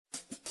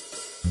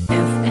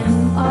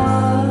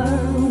FMR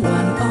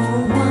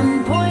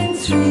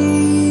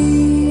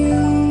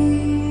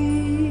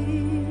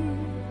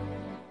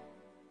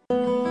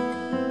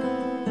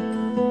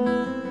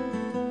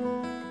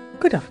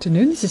Good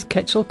afternoon, this is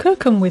Ketchel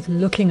Kirkham with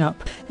Looking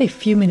Up, a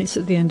few minutes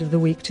at the end of the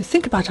week to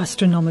think about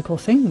astronomical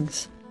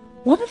things.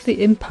 One of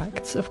the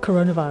impacts of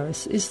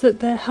coronavirus is that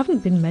there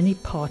haven't been many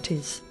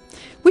parties,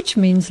 which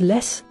means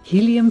less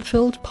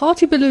helium-filled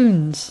party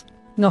balloons.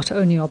 Not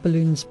only are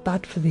balloons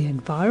bad for the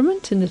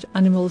environment in that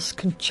animals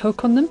can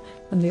choke on them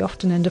and they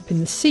often end up in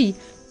the sea,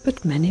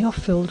 but many are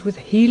filled with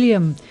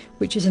helium,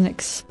 which is an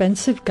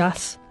expensive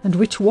gas and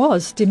which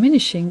was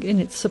diminishing in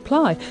its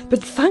supply.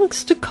 But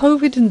thanks to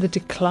COVID and the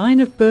decline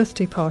of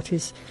birthday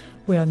parties,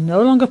 we are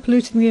no longer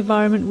polluting the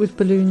environment with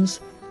balloons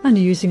and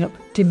using up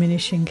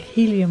diminishing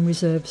helium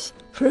reserves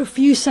for a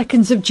few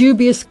seconds of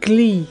dubious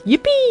glee.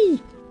 Yippee!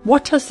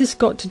 What has this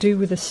got to do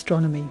with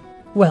astronomy?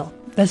 Well,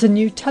 there's a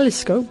new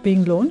telescope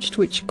being launched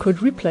which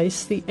could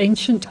replace the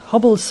ancient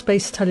Hubble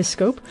Space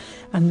Telescope,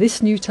 and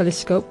this new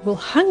telescope will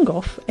hang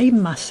off a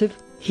massive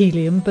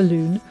helium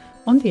balloon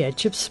on the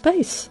edge of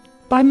space.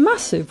 By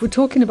massive, we're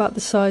talking about the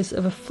size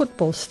of a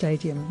football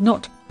stadium,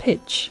 not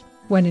pitch,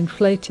 when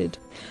inflated.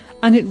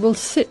 And it will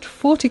sit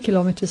 40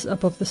 kilometres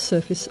above the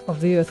surface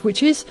of the Earth,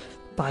 which is,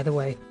 by the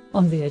way,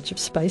 on the edge of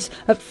space.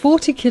 At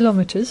 40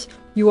 kilometres,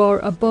 you are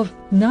above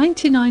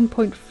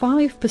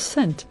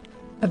 99.5%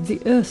 of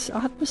the Earth's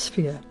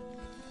atmosphere.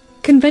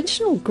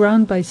 Conventional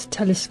ground-based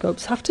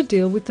telescopes have to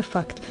deal with the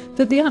fact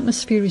that the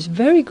atmosphere is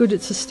very good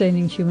at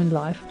sustaining human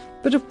life,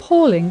 but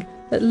appalling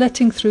at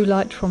letting through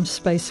light from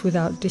space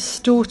without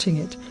distorting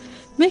it,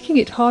 making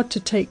it hard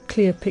to take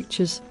clear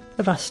pictures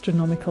of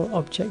astronomical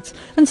objects.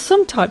 And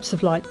some types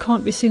of light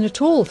can't be seen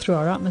at all through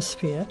our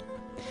atmosphere.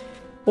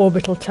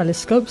 Orbital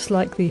telescopes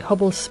like the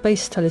Hubble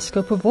Space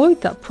Telescope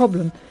avoid that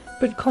problem,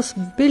 but cost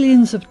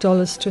billions of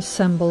dollars to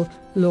assemble,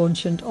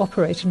 launch and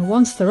operate, and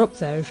once they're up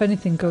there, if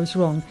anything goes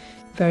wrong,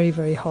 very,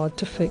 very hard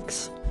to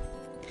fix.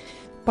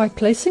 By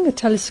placing a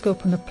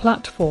telescope on a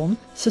platform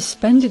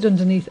suspended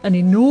underneath an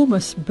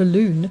enormous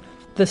balloon,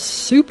 the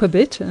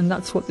SuperBit, and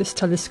that's what this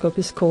telescope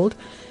is called,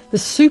 the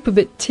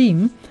SuperBit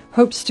team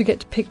hopes to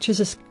get pictures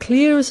as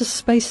clear as a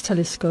space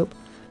telescope,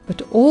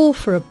 but all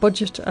for a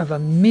budget of a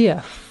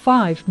mere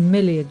 $5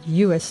 million.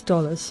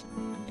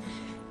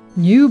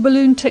 New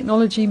balloon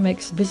technology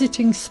makes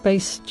visiting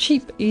space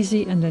cheap,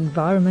 easy and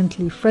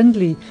environmentally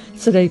friendly,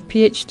 said a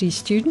PhD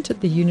student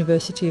at the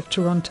University of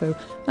Toronto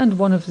and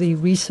one of the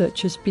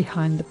researchers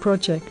behind the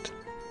project.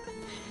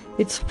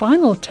 Its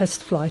final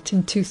test flight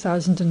in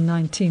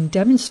 2019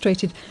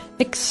 demonstrated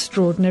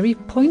extraordinary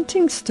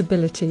pointing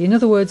stability. In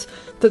other words,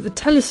 that the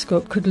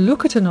telescope could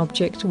look at an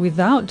object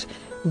without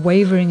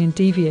wavering and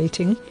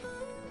deviating,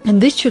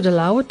 and this should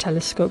allow a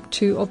telescope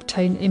to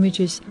obtain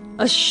images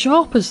as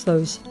sharp as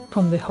those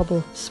from the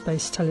Hubble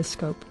Space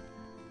Telescope.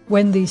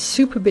 When the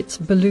SuperBit's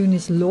balloon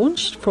is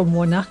launched from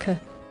Wanaka,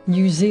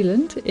 New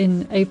Zealand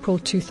in April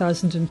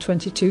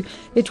 2022,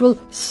 it will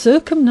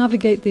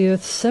circumnavigate the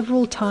Earth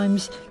several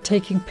times,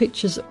 taking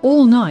pictures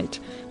all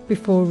night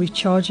before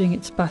recharging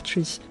its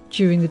batteries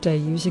during the day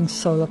using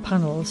solar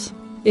panels.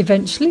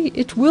 Eventually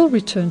it will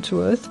return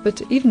to Earth,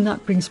 but even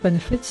that brings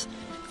benefits.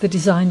 The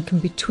design can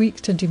be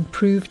tweaked and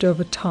improved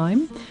over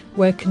time,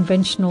 where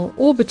conventional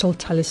orbital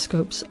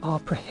telescopes are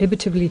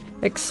prohibitively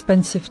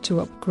expensive to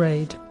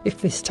upgrade.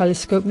 If this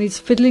telescope needs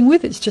fiddling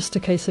with, it's just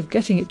a case of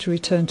getting it to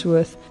return to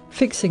Earth,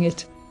 fixing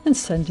it and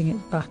sending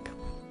it back.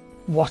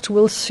 What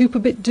will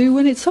SuperBit do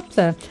when it's up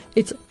there?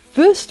 Its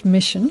first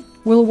mission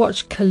will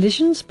watch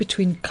collisions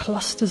between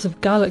clusters of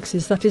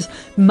galaxies, that is,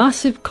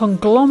 massive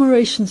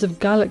conglomerations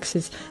of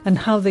galaxies, and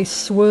how they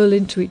swirl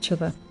into each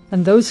other.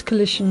 And those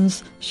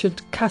collisions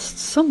should cast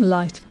some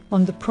light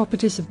on the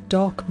properties of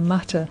dark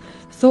matter,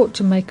 thought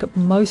to make up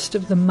most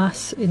of the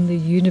mass in the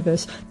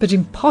universe, but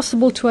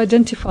impossible to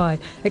identify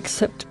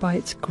except by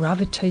its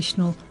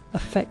gravitational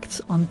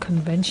effects on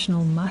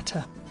conventional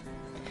matter.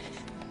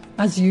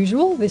 As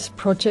usual, this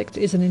project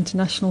is an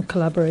international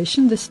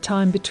collaboration, this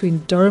time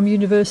between Durham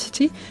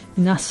University,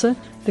 NASA,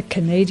 the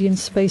Canadian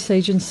Space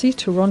Agency,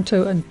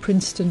 Toronto and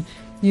Princeton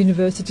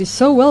University.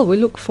 So well, we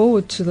look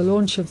forward to the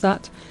launch of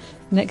that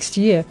next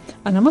year.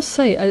 And I must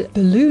say, a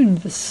balloon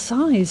the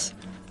size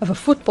of a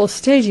football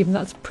stadium,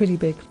 that's pretty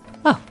big.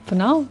 For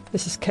now,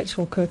 this is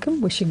Ketchel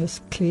Kirkham wishing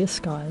us clear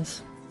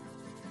skies.